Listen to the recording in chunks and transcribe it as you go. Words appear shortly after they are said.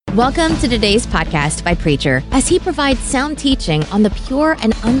Welcome to today's podcast by Preacher, as he provides sound teaching on the pure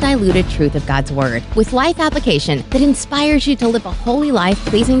and undiluted truth of God's Word, with life application that inspires you to live a holy life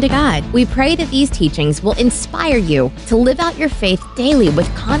pleasing to God. We pray that these teachings will inspire you to live out your faith daily with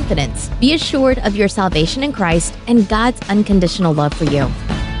confidence. Be assured of your salvation in Christ and God's unconditional love for you.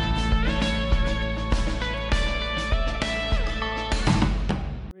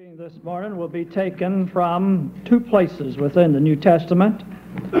 Reading this morning will be taken from two places within the New Testament.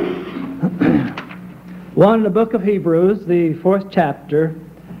 One in the book of Hebrews, the 4th chapter,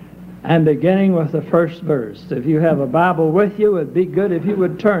 and beginning with the first verse. If you have a Bible with you, it'd be good if you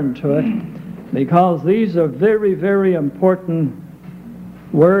would turn to it, because these are very, very important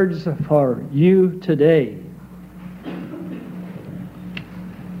words for you today.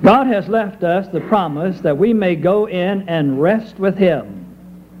 God has left us the promise that we may go in and rest with Him.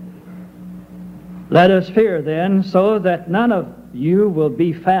 Let us fear then, so that none of you will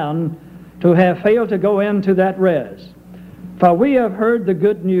be found to have failed to go into that rest. For we have heard the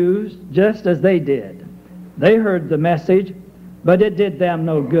good news just as they did. They heard the message, but it did them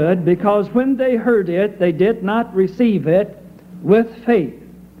no good, because when they heard it, they did not receive it with faith.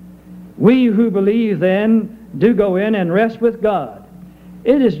 We who believe then do go in and rest with God.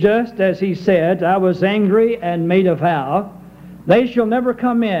 It is just as He said, I was angry and made a vow, they shall never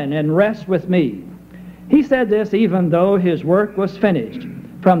come in and rest with me. He said this even though His work was finished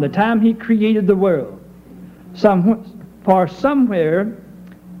from the time He created the world. For somewhere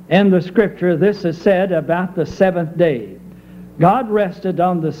in the Scripture this is said about the seventh day. God rested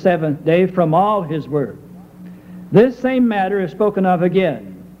on the seventh day from all His work. This same matter is spoken of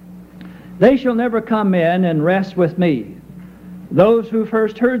again. They shall never come in and rest with me. Those who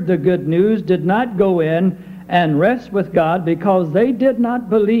first heard the good news did not go in and rest with God because they did not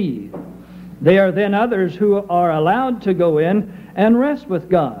believe. There are then others who are allowed to go in and rest with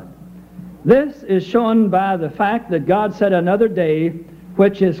God. This is shown by the fact that God set another day,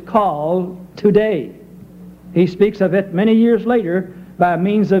 which is called today. He speaks of it many years later by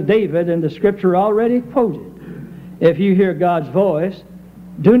means of David in the Scripture already quoted. If you hear God's voice,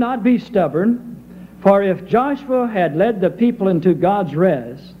 do not be stubborn, for if Joshua had led the people into God's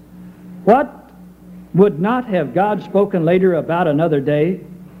rest, what would not have God spoken later about another day?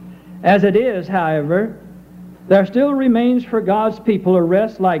 As it is, however, there still remains for God's people a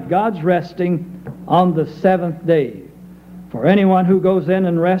rest like God's resting on the seventh day. For anyone who goes in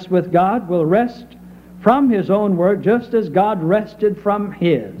and rests with God will rest from his own work just as God rested from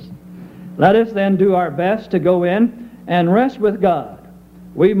His. Let us then do our best to go in and rest with God.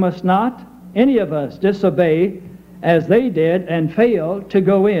 We must not, any of us, disobey as they did and fail to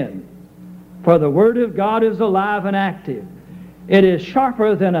go in. For the Word of God is alive and active. It is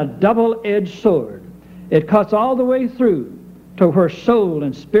sharper than a double-edged sword. It cuts all the way through to where soul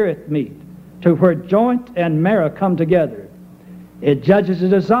and spirit meet, to where joint and marrow come together. It judges the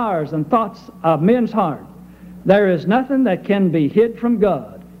desires and thoughts of men's heart. There is nothing that can be hid from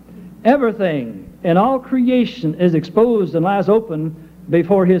God. Everything in all creation is exposed and lies open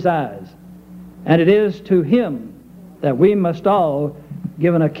before His eyes. And it is to Him that we must all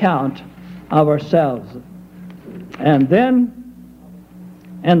give an account of ourselves. And then,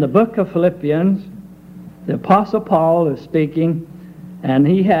 in the book of Philippians, the Apostle Paul is speaking, and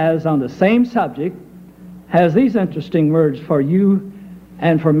he has, on the same subject, has these interesting words for you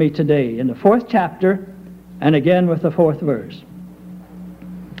and for me today. In the 4th chapter, and again with the 4th verse.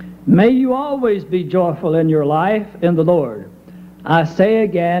 May you always be joyful in your life in the Lord. I say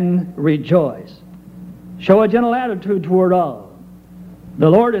again, rejoice. Show a gentle attitude toward all. The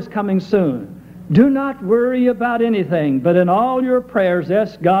Lord is coming soon. Do not worry about anything, but in all your prayers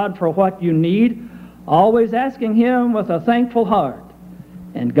ask God for what you need, always asking Him with a thankful heart.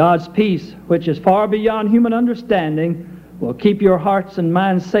 And God's peace, which is far beyond human understanding, will keep your hearts and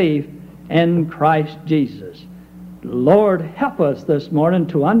minds safe in Christ Jesus. Lord, help us this morning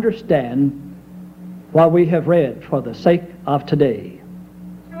to understand what we have read for the sake of today.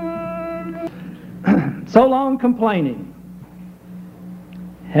 So long complaining.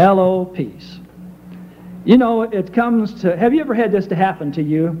 Hello, peace. You know, it comes to, have you ever had this to happen to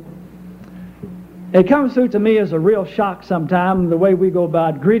you? It comes through to me as a real shock sometimes, the way we go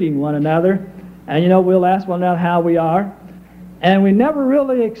about greeting one another. And you know, we'll ask one another how we are. And we never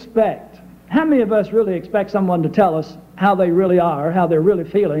really expect, how many of us really expect someone to tell us how they really are, how they're really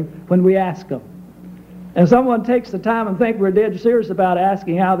feeling when we ask them? And someone takes the time and think we're dead serious about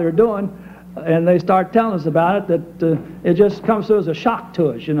asking how they're doing, and they start telling us about it, that it just comes through as a shock to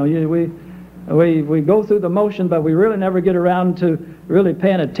us. You know, we go through the motion, but we really never get around to really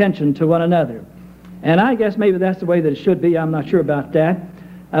paying attention to one another. And I guess maybe that's the way that it should be. I'm not sure about that.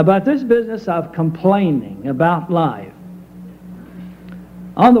 about this business of complaining about life.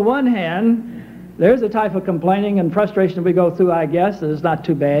 On the one hand, there's a type of complaining and frustration we go through, I guess, that is not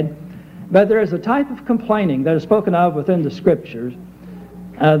too bad. But there is a type of complaining that is spoken of within the Scriptures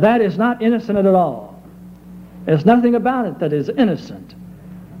that is not innocent at all. There's nothing about it that is innocent,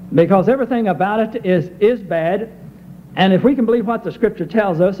 because everything about it is bad. And if we can believe what the Scripture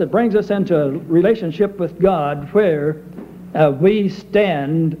tells us, it brings us into a relationship with God where we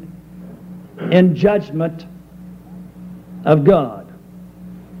stand in judgment of God.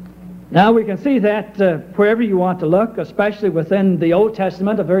 Now we can see that wherever you want to look, especially within the Old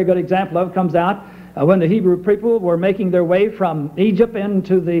Testament. A very good example of it comes out when the Hebrew people were making their way from Egypt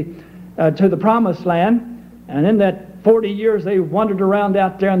into to the Promised Land. And in that 40 years they wandered around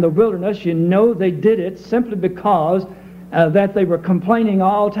out there in the wilderness. You know they did it simply because that they were complaining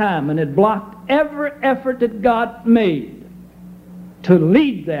all the time, and it blocked every effort that God made to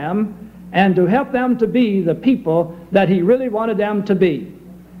lead them and to help them to be the people that He really wanted them to be.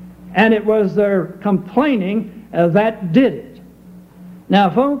 And it was their complaining that did it. Now,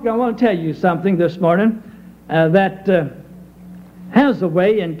 folks, I want to tell you something this morning that has a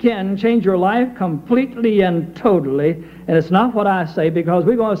way and can change your life completely and totally. And it's not what I say, because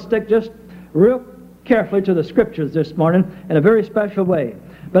we're going to stick just real carefully to the Scriptures this morning in a very special way.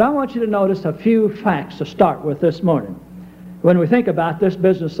 But I want you to notice a few facts to start with this morning. When we think about this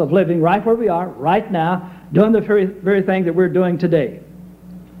business of living right where we are, right now, doing the very thing that we're doing today.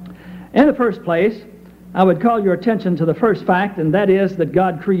 In the first place, I would call your attention to the first fact, and that is that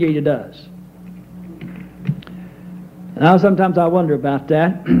God created us. Now, sometimes I wonder about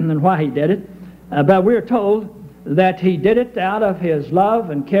that and why He did it. But we're told that He did it out of His love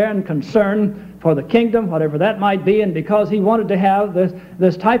and care and concern for the kingdom, whatever that might be, and because He wanted to have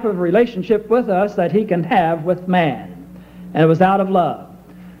this type of relationship with us that He can have with man. And it was out of love.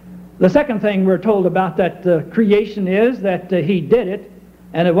 The second thing we're told about that creation is that He did it,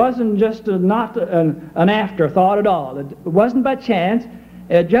 and it wasn't just not an afterthought at all. It wasn't by chance.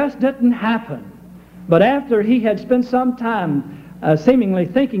 It just didn't happen. But after He had spent some time seemingly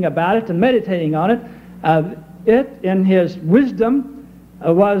thinking about it and meditating on it, it, in His wisdom,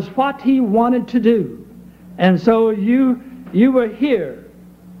 was what He wanted to do. And so you were here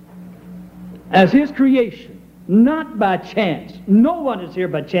as His creation, not by chance. No one is here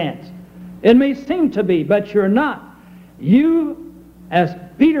by chance. It may seem to be, but you're not. You, as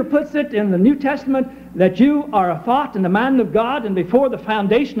Peter puts it in the New Testament, that you are a thought in the mind of God, and before the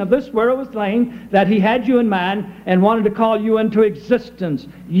foundation of this world was laid, that He had you in mind and wanted to call you into existence.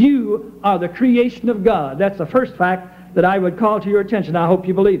 You are the creation of God. That's the first fact that I would call to your attention. I hope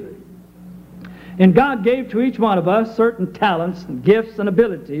you believe it. And God gave to each one of us certain talents and gifts and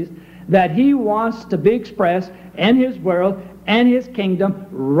abilities that He wants to be expressed in His world and His kingdom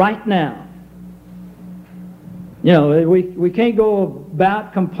right now. You know, we can't go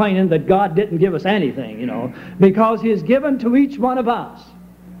about complaining that God didn't give us anything, you know, because He has given to each one of us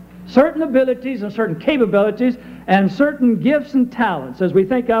certain abilities and certain capabilities and certain gifts and talents, as we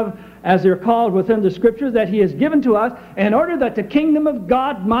think of, as they're called within the Scriptures, that He has given to us in order that the kingdom of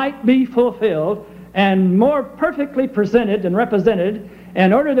God might be fulfilled and more perfectly presented and represented,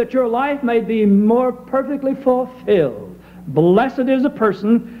 in order that your life may be more perfectly fulfilled. Blessed is a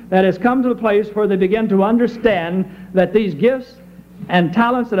person that has come to the place where they begin to understand that these gifts and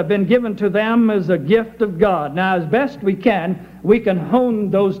talents that have been given to them is a gift of God. Now, as best we can hone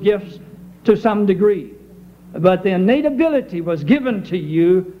those gifts to some degree. But the innate ability was given to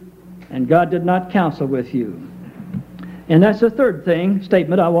you, and God did not counsel with you. And that's the third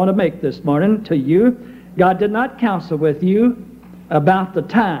statement I want to make this morning to you. God did not counsel with you about the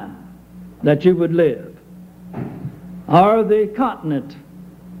time that you would live, or the continent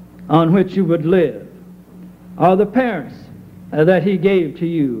on which you would live, or the parents that He gave to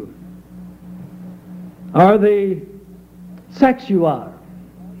you, or the sex you are,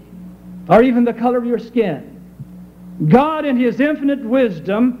 or even the color of your skin. God, in His infinite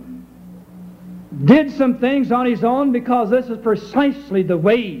wisdom, did some things on His own, because this is precisely the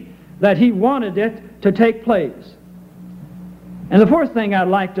way that He wanted it to take place. And the fourth thing I'd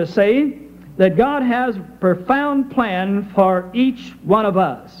like to say, that God has a profound plan for each one of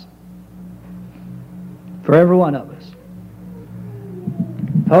us. For every one of us.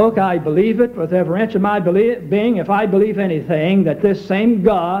 Folk, I believe it with every inch of my being, if I believe anything, that this same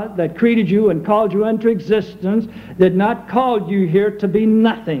God that created you and called you into existence did not call you here to be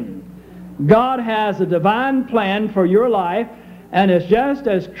nothing. God has a divine plan for your life, and it's just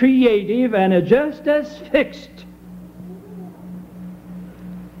as creative and it's just as fixed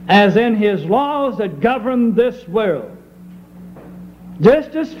as in His laws that govern this world.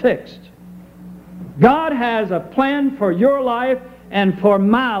 just as fixed. God has a plan for your life and for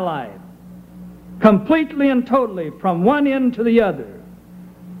my life, completely and totally, from one end to the other.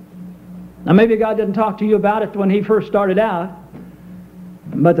 Now, maybe God didn't talk to you about it when He first started out,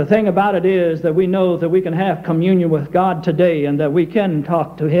 but the thing about it is that we know that we can have communion with God today, and that we can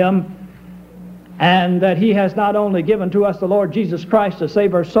talk to Him, and that He has not only given to us the Lord Jesus Christ to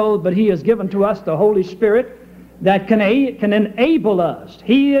save our souls, but He has given to us the Holy Spirit that can enable us.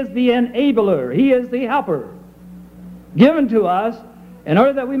 He is the enabler. He is the helper given to us in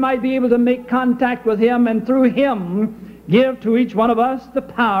order that we might be able to make contact with Him, and through Him give to each one of us the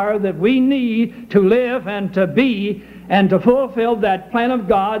power that we need to live and to be and to fulfill that plan of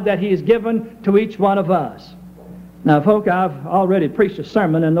God that He's given to each one of us. Now, folk, I've already preached a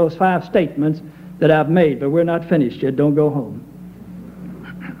sermon in those 5 statements that I've made, but we're not finished yet. Don't go home.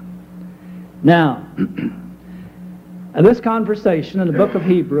 Now, this conversation in the book of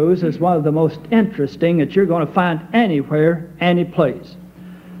Hebrews is one of the most interesting that you're going to find anywhere, any place.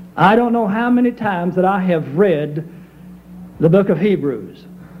 I don't know how many times that I have read the book of Hebrews,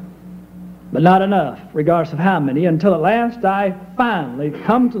 but not enough, regardless of how many, until at last I finally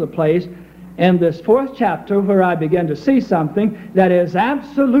come to the place in this 4th chapter where I begin to see something that is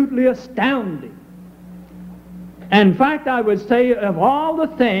absolutely astounding. In fact, I would say of all the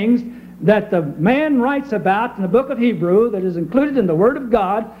things that the man writes about in the book of Hebrew that is included in the Word of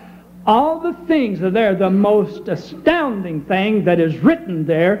God, all the things that are there, the most astounding thing that is written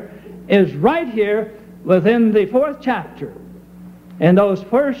there is right here within the 4th chapter. In those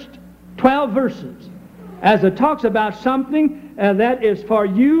first 12 verses, as it talks about something that is for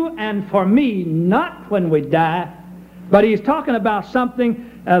you and for me, not when we die, but he's talking about something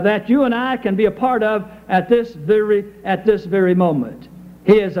that you and I can be a part of at this very moment.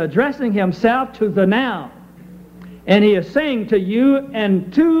 He is addressing himself to the now, and he is saying to you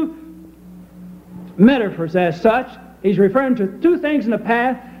in 2 metaphors as such. He's referring to 2 things in the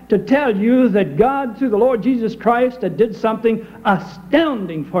past to tell you that God, through the Lord Jesus Christ, did something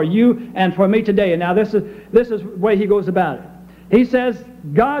astounding for you and for me today. And now this is the way he goes about it. He says,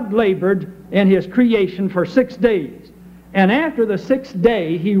 God labored in His creation for 6 days, and after the 6th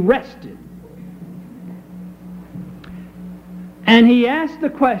day He rested. And He asked the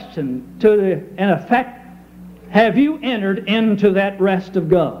question in effect, have you entered into that rest of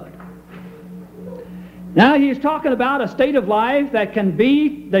God? Now He's talking about a state of life that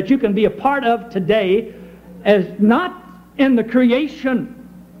you can be a part of today, as not in the creation,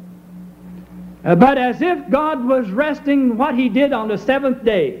 but as if God was resting what He did on the 7th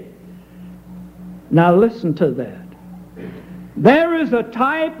day. Now listen to that. There is a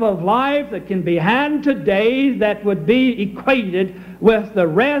type of life that can be had today that would be equated with the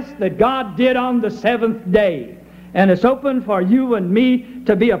rest that God did on the 7th day. And it's open for you and me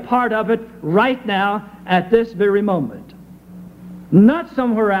to be a part of it right now at this very moment. Not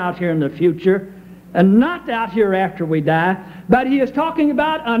somewhere out here in the future, and not out here after we die, but he is talking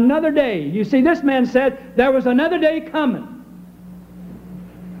about another day. You see, this man said there was another day coming.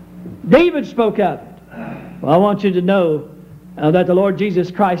 David spoke of it. Well, I want you to know that the Lord Jesus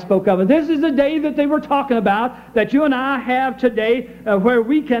Christ spoke of it. This is the day that they were talking about, that you and I have today, where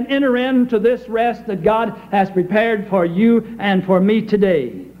we can enter into this rest that God has prepared for you and for me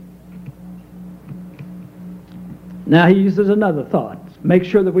today. Now he uses another thought. Make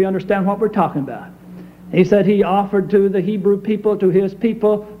sure that we understand what we're talking about. He said he offered to the Hebrew people, to his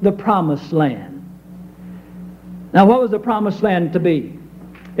people, the promised land. Now what was the promised land to be?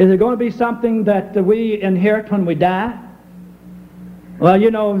 Is it going to be something that we inherit when we die? Well,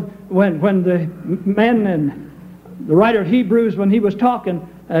 you know, when the man and the writer of Hebrews, when he was talking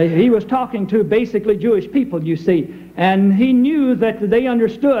to basically Jewish people, you see. And he knew that they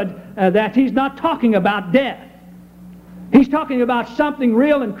understood that he's not talking about death. He's talking about something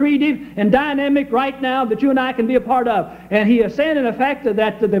real and creative and dynamic right now that you and I can be a part of. And he is saying in effect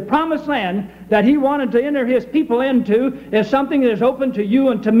that the promised land that he wanted to enter his people into is something that is open to you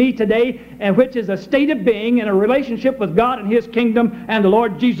and to me today, and which is a state of being in a relationship with God and His kingdom and the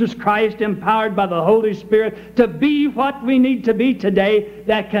Lord Jesus Christ, empowered by the Holy Spirit to be what we need to be today,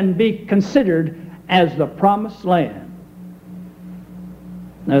 that can be considered as the promised land.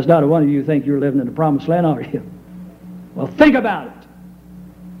 Now, it's not a one of you think you're living in the promised land, are you? Well, think about it.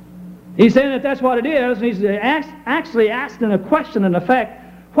 He's saying that that's what it is, and he's actually asking a question in effect.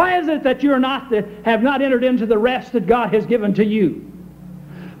 Why is it that you have not entered into the rest that God has given to you?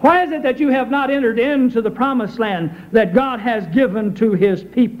 Why is it that you have not entered into the promised land that God has given to His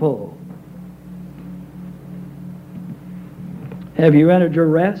people? Have you entered your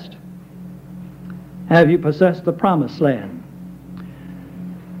rest? Have you possessed the promised land?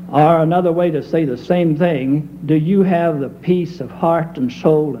 Or another way to say the same thing, do you have the peace of heart and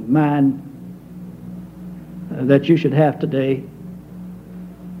soul and mind that you should have today,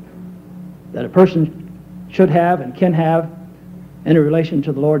 that a person should have and can have in relation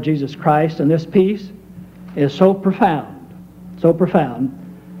to the Lord Jesus Christ? And this peace is so profound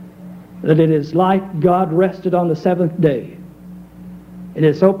that it is like God rested on the seventh day. It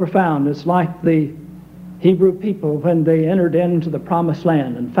is so profound, it's like the Hebrew people when they entered into the promised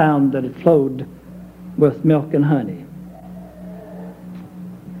land and found that it flowed with milk and honey.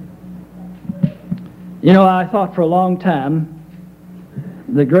 You know, I thought for a long time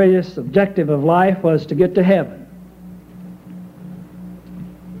the greatest objective of life was to get to heaven.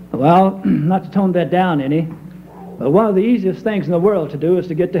 Well, not to tone that down any, but one of the easiest things in the world to do is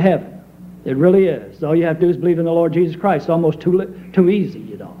to get to heaven. It really is. All you have to do is believe in the Lord Jesus Christ. It's almost too easy,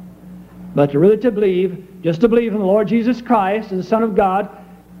 you know. But to believe, just to believe in the Lord Jesus Christ as the Son of God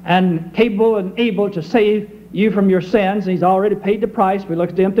and capable and able to save you from your sins. He's already paid the price. We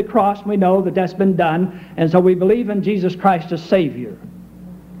look at the empty cross and we know that that's been done. And so we believe in Jesus Christ as Savior.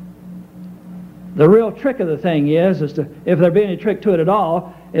 The real trick of the thing is to, if there be any trick to it at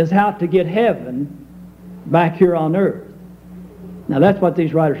all, is how to get heaven back here on earth. Now that's what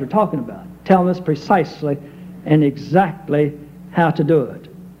these writers are talking about, telling us precisely and exactly how to do it.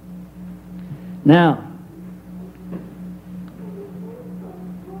 Now,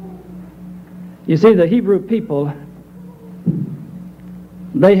 you see, the Hebrew people,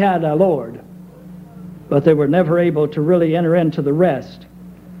 they had a Lord, but they were never able to really enter into the rest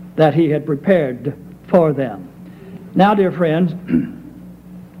that He had prepared for them. Now, dear friends,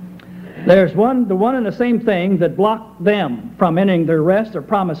 there's the one and the same thing that blocked them from entering their rest, their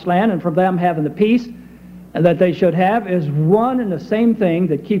promised land, and from them having the peace that they should have, is one and the same thing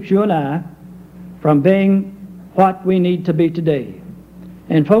that keeps you and I from being what we need to be today.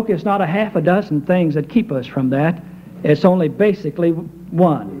 And folks, it's not a half a dozen things that keep us from that. It's only basically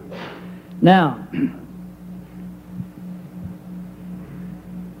one. Now,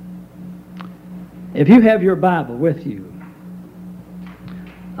 if you have your Bible with you,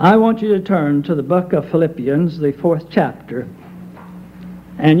 I want you to turn to the book of Philippians, the 4th chapter,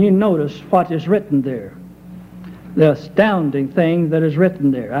 and you notice what is written there. The astounding thing that is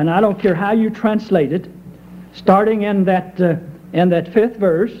written there. And I don't care how you translate it, starting in that 5th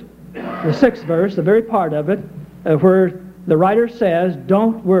verse, the 6th verse, the very part of it, where the writer says,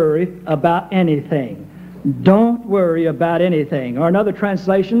 don't worry about anything. Don't worry about anything. Or another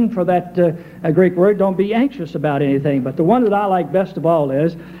translation for that Greek word, don't be anxious about anything. But the one that I like best of all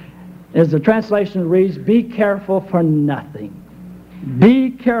is the translation that reads, be careful for nothing.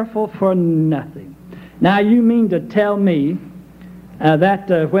 Be careful for nothing. Now, you mean to tell me that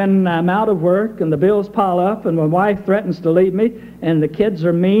when I'm out of work and the bills pile up and my wife threatens to leave me and the kids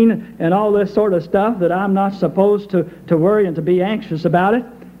are mean and all this sort of stuff, that I'm not supposed to worry and to be anxious about it?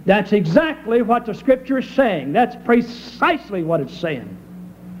 That's exactly what the Scripture is saying. That's precisely what it's saying.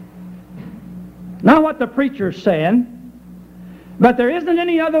 Not what the preacher is saying. But there isn't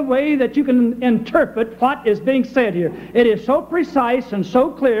any other way that you can interpret what is being said here. It is so precise and so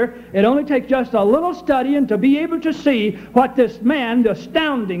clear, it only takes just a little studying to be able to see what this man, the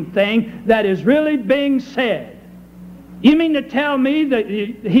astounding thing that is really being said. You mean to tell me that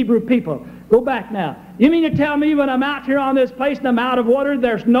the Hebrew people, go back now, you mean to tell me when I'm out here on this place and I'm out of water,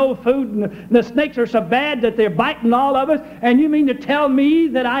 there's no food and the snakes are so bad that they're biting all of us, and you mean to tell me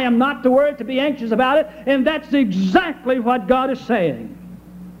that I am not to worry, to be anxious about it? And that's exactly what God is saying.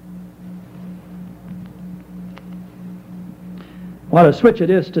 What a switch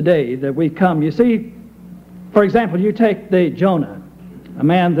it is today that we come. You see, for example, you take the Jonah, a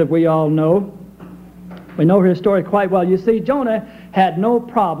man that we all know. We know his story quite well. You see, Jonah had no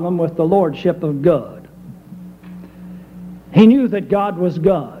problem with the lordship of God. He knew that God was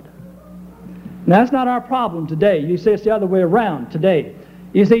God. Now, that's not our problem today. You see, it's the other way around today.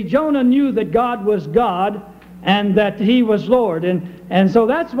 You see, Jonah knew that God was God and that He was Lord. And so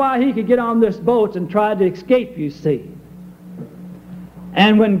that's why he could get on this boat and try to escape, you see.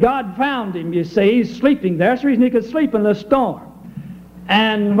 And when God found him, you see, he's sleeping there. That's the reason he could sleep in the storm.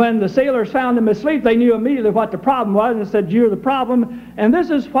 And when the sailors found him asleep, they knew immediately what the problem was and said, you're the problem. And this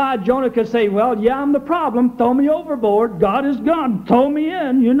is why Jonah could say, well, yeah, I'm the problem. Throw me overboard. God is God. Throw me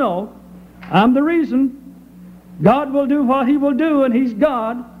in, you know. I'm the reason. God will do what He will do, and He's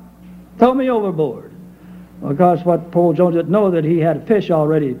God. Throw me overboard. Well, of course, what poor Jonah didn't know that he had a fish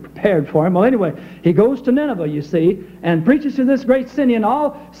already prepared for him. Well, anyway, he goes to Nineveh, you see, and preaches to this great city, and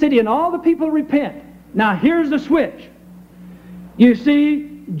all the people repent. Now, here's the switch. You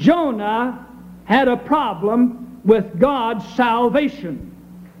see, Jonah had a problem with God's salvation.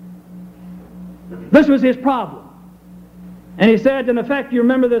 This was his problem. And he said, in effect, you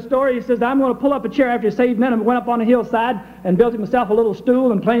remember this story, he says, I'm going to pull up a chair after he saved men, and went up on a hillside and built himself a little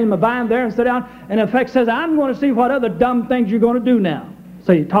stool and planted him a vine there and sat down, and in effect says, I'm going to see what other dumb things you're going to do now.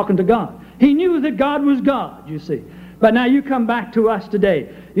 So he's talking to God. He knew that God was God, you see. But now you come back to us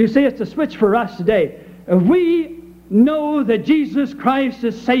today. You see, it's a switch for us today. We know that Jesus Christ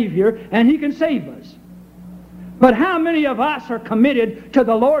is Savior, and He can save us. But how many of us are committed to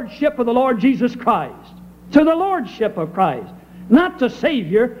the Lordship of the Lord Jesus Christ? To the Lordship of Christ. Not to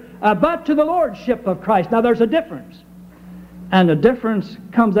Savior, but to the Lordship of Christ. Now there's a difference. And the difference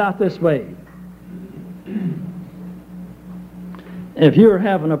comes out this way. If you're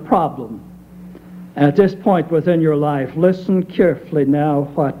having a problem at this point within your life, listen carefully now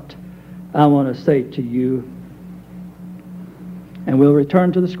what I want to say to you. And we'll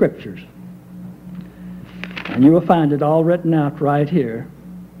return to the Scriptures. And you will find it all written out right here.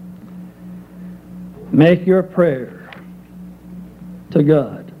 Make your prayer to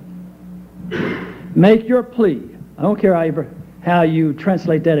God. Make your plea. I don't care how you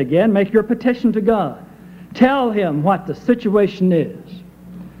translate that again. Make your petition to God. Tell Him what the situation is.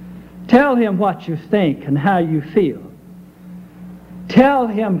 Tell Him what you think and how you feel. Tell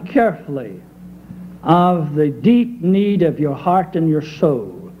Him carefully of the deep need of your heart and your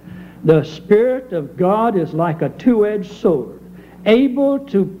soul. The Spirit of God is like a two-edged sword, able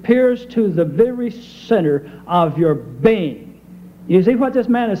to pierce to the very center of your being. You see what this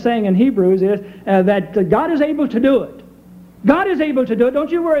man is saying in Hebrews is that God is able to do it. God is able to do it.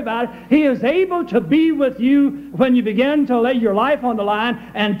 Don't you worry about it. He is able to be with you when you begin to lay your life on the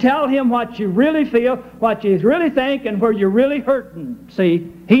line and tell Him what you really feel, what you really think, and where you're really hurting.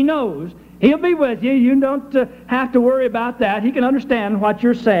 See, He knows. He'll be with you. You don't have to worry about that. He can understand what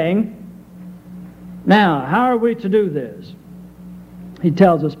you're saying. Now, how are we to do this? He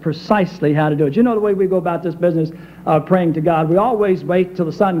tells us precisely how to do it. You know the way we go about this business of praying to God. We always wait till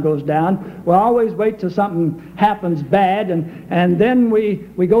the sun goes down. We always wait till something happens bad, and then we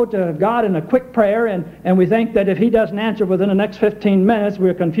go to God in a quick prayer, and we think that if He doesn't answer within the next 15 minutes,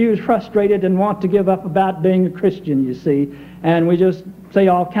 we're confused, frustrated, and want to give up about being a Christian, you see. And we just say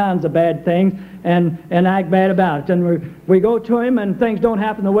all kinds of bad things and act bad about it. And we go to Him, and things don't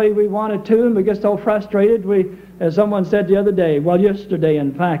happen the way we wanted to, and we get so frustrated. As someone said the other day, well, yesterday,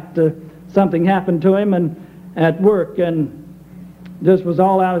 in fact, something happened to him and at work, and this was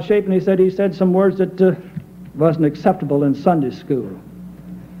all out of shape, and he said some words that wasn't acceptable in Sunday school.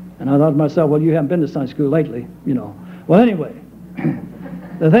 And I thought to myself, well, you haven't been to Sunday school lately, you know. Well, anyway,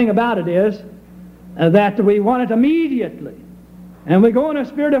 the thing about it is that we want it immediately. And we go in a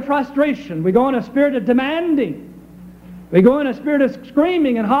spirit of frustration. We go in a spirit of demanding. We go in a spirit of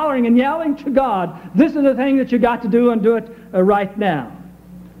screaming and hollering and yelling to God. This is the thing that you got to do, and do it right now.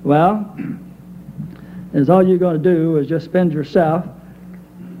 Well, is all you're going to do is just spend yourself,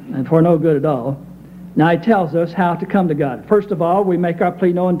 and for no good at all. Now He tells us how to come to God. First of all, we make our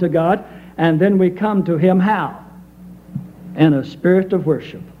plea known to God, and then we come to Him how? In a spirit of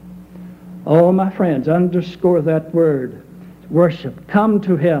worship. Oh, my friends, underscore that word. Worship. Come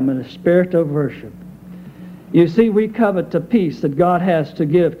to Him in a spirit of worship. You see, we covet the peace that God has to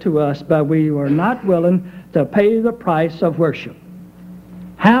give to us, but we are not willing to pay the price of worship.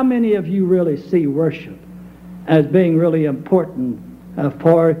 How many of you really see worship as being really important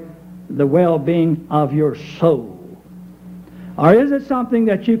for the well-being of your soul? Or is it something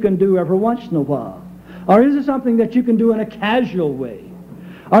that you can do every once in a while? Or is it something that you can do in a casual way?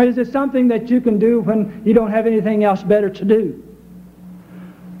 Or is it something that you can do when you don't have anything else better to do?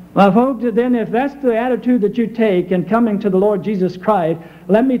 Well, folks, then if that's the attitude that you take in coming to the Lord Jesus Christ,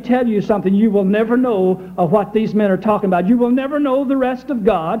 let me tell you something. You will never know of what these men are talking about. You will never know the rest of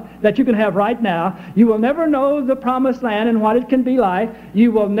God that you can have right now. You will never know the promised land and what it can be like.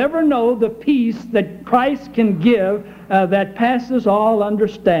 You will never know the peace that Christ can give that passes all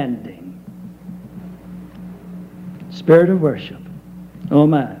understanding. Spirit of worship. Oh,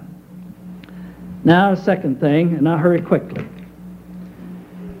 my. Now, the second thing, and I'll hurry quickly.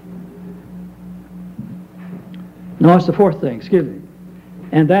 No, it's the fourth thing, excuse me.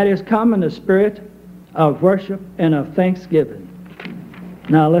 And that is come in the spirit of worship and of thanksgiving.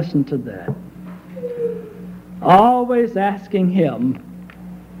 Now listen to that. Always asking Him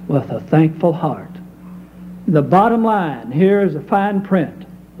with a thankful heart. The bottom line, here is a fine print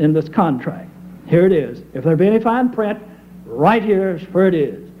in this contract. Here it is. If there be any fine print, right here is where it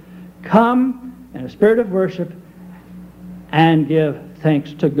is. Come in a spirit of worship and give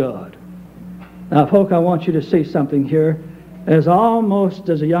thanks to God. Now, folk, I want you to see something here. As almost,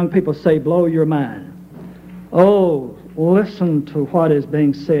 as the young people say, blow your mind. Oh, listen to what is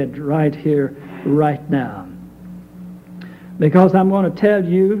being said right here, right now. Because I'm going to tell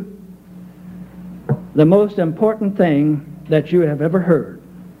you the most important thing that you have ever heard.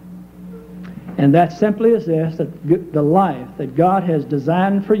 And that simply is this, that the life that God has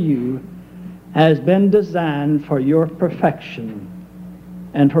designed for you has been designed for your perfection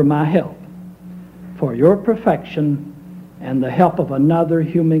and for my help. For your perfection and the help of another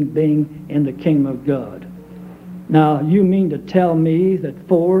human being in the kingdom of God. Now, you mean to tell me that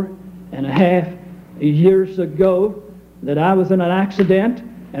 4.5 years ago that I was in an accident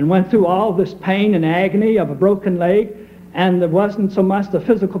and went through all this pain and agony of a broken leg, and there wasn't so much the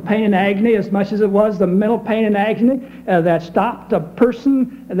physical pain and agony as much as it was the mental pain and agony that stopped a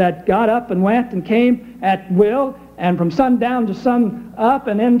person that got up and went and came at will, and from sundown to sun up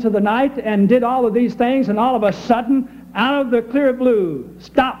and into the night, and did all of these things, and all of a sudden, out of the clear blue,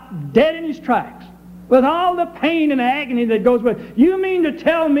 stopped dead in his tracks with all the pain and agony that goes with it. You mean to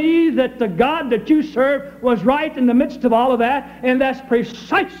tell me that the God that you serve was right in the midst of all of that? And that's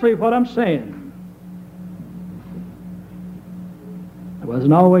precisely what I'm saying. It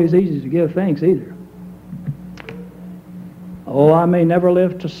wasn't always easy to give thanks either. Oh, I may never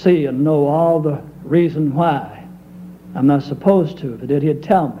live to see and know all the reason why. I'm not supposed to. If I did, he'd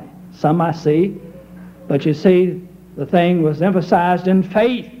tell me. Some I see. But you see, the thing was emphasized in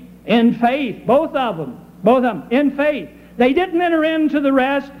faith. In faith. Both of them. In faith. They didn't enter into the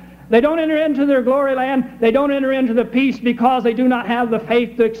rest. They don't enter into their glory land. They don't enter into the peace because they do not have the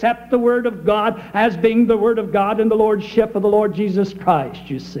faith to accept the Word of God as being the Word of God and the Lordship of the Lord Jesus Christ,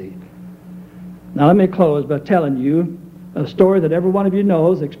 you see. Now let me close by telling you a story that every one of you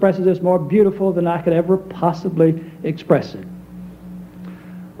knows expresses this more beautiful than I could ever possibly express it.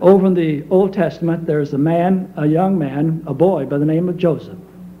 Over in the Old Testament, there's a young man, a boy by the name of Joseph.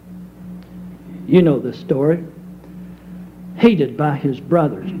 You know this story. Hated by his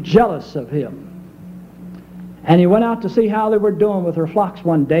brothers, jealous of him. And he went out to see how they were doing with their flocks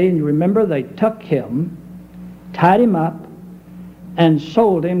one day, and you remember they took him, tied him up, and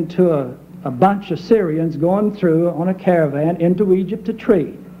sold him to a bunch of Syrians going through on a caravan into Egypt to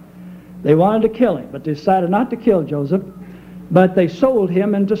trade. They wanted to kill him, but they decided not to kill Joseph, but they sold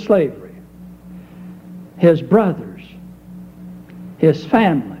him into slavery. His brothers, his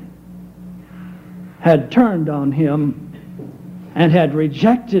family, had turned on him and had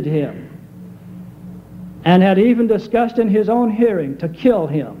rejected him and had even discussed in his own hearing to kill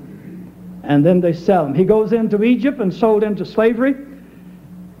him. And then they sell him. He goes into Egypt and sold into slavery,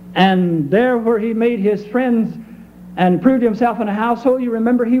 and there where he made his friends and proved himself in a household, you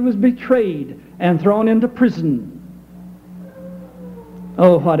remember he was betrayed and thrown into prison.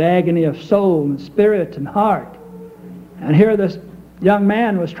 Oh, what agony of soul and spirit and heart. And here this young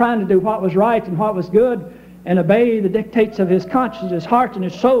man was trying to do what was right and what was good and obey the dictates of his conscience, his heart, and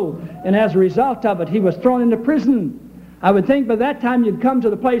his soul. And as a result of it, he was thrown into prison. I would think by that time you'd come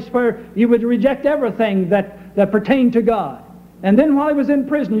to the place where you would reject everything that pertained to God. And then while he was in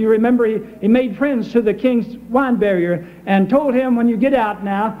prison, you remember he made friends to the king's wine barrier and told him, when you get out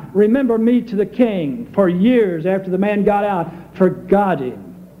now, remember me to the king. For years after the man got out, forgot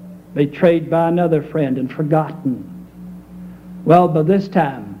him, betrayed by another friend and forgotten. Well, by this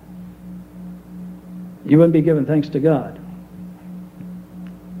time, you wouldn't be giving thanks to God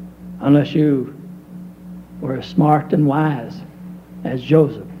unless you were as smart and wise as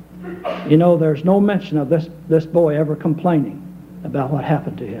Joseph. You know, there's no mention of this boy ever complaining about what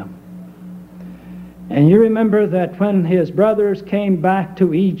happened to him. And you remember that when his brothers came back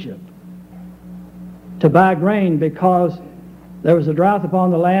to Egypt to buy grain because there was a drought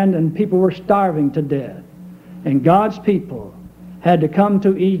upon the land and people were starving to death, and God's people had to come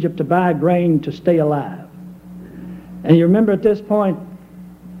to Egypt to buy grain to stay alive. And you remember at this point,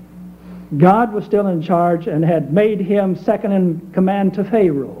 God was still in charge and had made him second in command to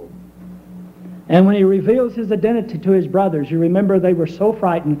Pharaoh. And when he reveals his identity to his brothers, you remember they were so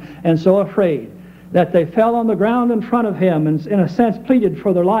frightened and so afraid that they fell on the ground in front of him and in a sense pleaded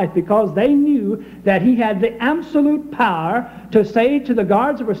for their life, because they knew that he had the absolute power to say to the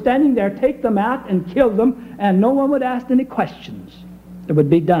guards that were standing there, take them out and kill them, and no one would ask any questions. It would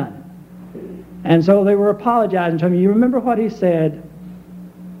be done. And so they were apologizing to him. You remember what he said?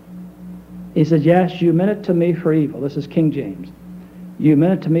 He said, yes, you meant it to me for evil. This is King James. You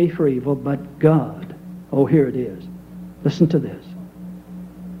meant it to me for evil, but God, oh, here it is. Listen to this.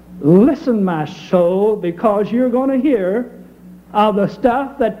 Listen, my soul, because you're going to hear of the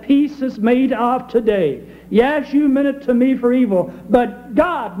stuff that peace is made of today. Yes, you meant it to me for evil, but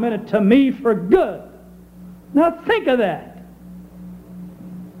God meant it to me for good. Now think of that.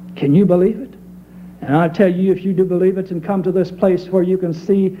 Can you believe it? And I tell you, if you do believe it and come to this place where you can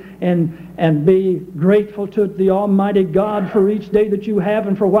see and be grateful to the Almighty God for each day that you have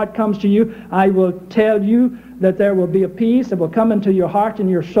and for what comes to you, I will tell you that there will be a peace that will come into your heart and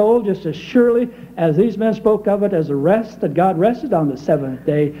your soul just as surely as these men spoke of it as a rest, that God rested on the seventh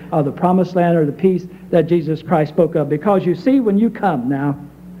day of the promised land, or the peace that Jesus Christ spoke of. Because you see, when you come now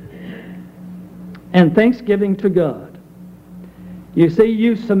and thanksgiving to God, you see,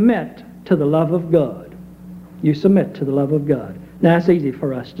 you submit to the love of God. You submit to the love of God. Now, that's easy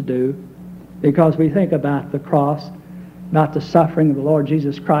for us to do because we think about the cross, about the suffering of the Lord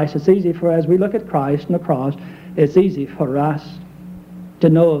Jesus Christ. It's easy for, as we look at Christ and the cross, it's easy for us to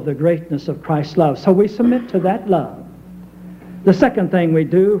know of the greatness of Christ's love. So we submit to that love. The second thing we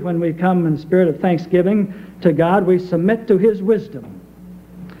do when we come in the spirit of thanksgiving to God, we submit to His wisdom.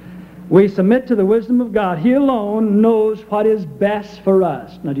 We submit to the wisdom of God. He alone knows what is best for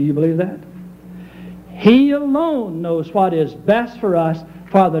us. Now, do you believe that? He alone knows what is best for us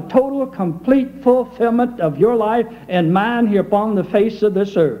for the total, complete fulfillment of your life and mine here upon the face of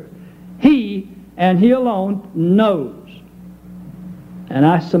this earth. He and He alone knows. And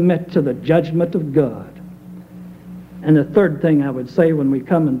I submit to the judgment of God. And the third thing I would say when we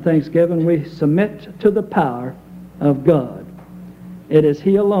come in thanksgiving, we submit to the power of God. It is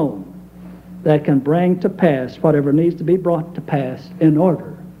He alone that can bring to pass whatever needs to be brought to pass in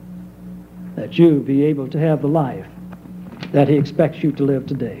order that you be able to have the life that He expects you to live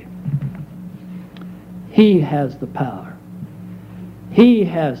today. He has the power. He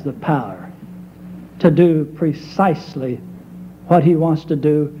has the power to do precisely what He wants to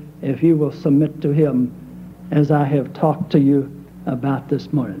do if you will submit to Him, as I have talked to you about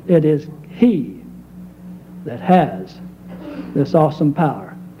this morning. It is He that has this awesome power.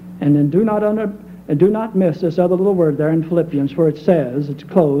 And then do not miss this other little word there in Philippians where it says, it's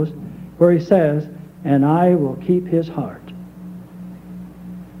closed, where he says, and I will keep his heart.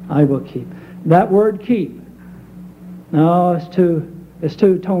 I will keep. That word keep, no, it's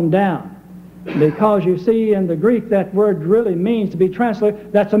too toned down. Because you see, in the Greek, that word really means to be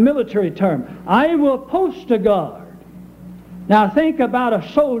translated, that's a military term. I will post a guard. Now think about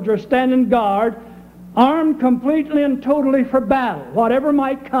a soldier standing guard, armed completely and totally for battle, whatever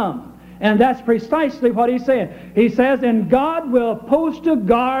might come. And that's precisely what he's saying. He says, and God will post a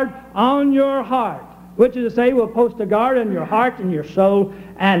guard on your heart. Which is to say, will post a guard in your heart and your soul,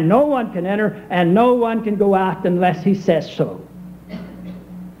 and no one can enter, and no one can go out unless He says so.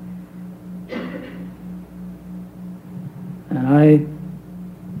 And I,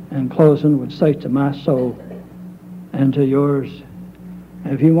 in closing, would say to my soul and to yours,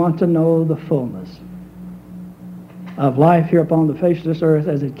 if you want to know the fullness of life here upon the face of this earth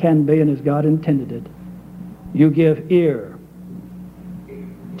as it can be and as God intended it, you give ear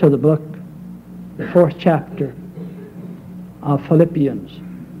to the book, the 4th chapter of Philippians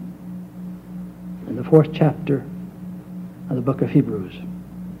and the 4th chapter of the book of Hebrews.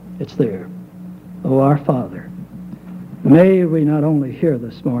 It's there. Oh, our Father, may we not only hear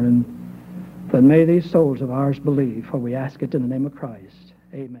this morning, but may these souls of ours believe, for we ask it in the name of Christ.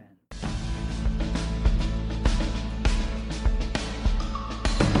 Amen.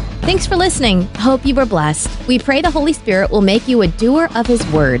 Thanks for listening. Hope you were blessed. We pray the Holy Spirit will make you a doer of His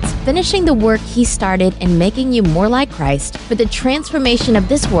words, finishing the work He started and making you more like Christ for the transformation of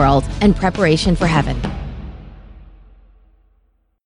this world and preparation for heaven.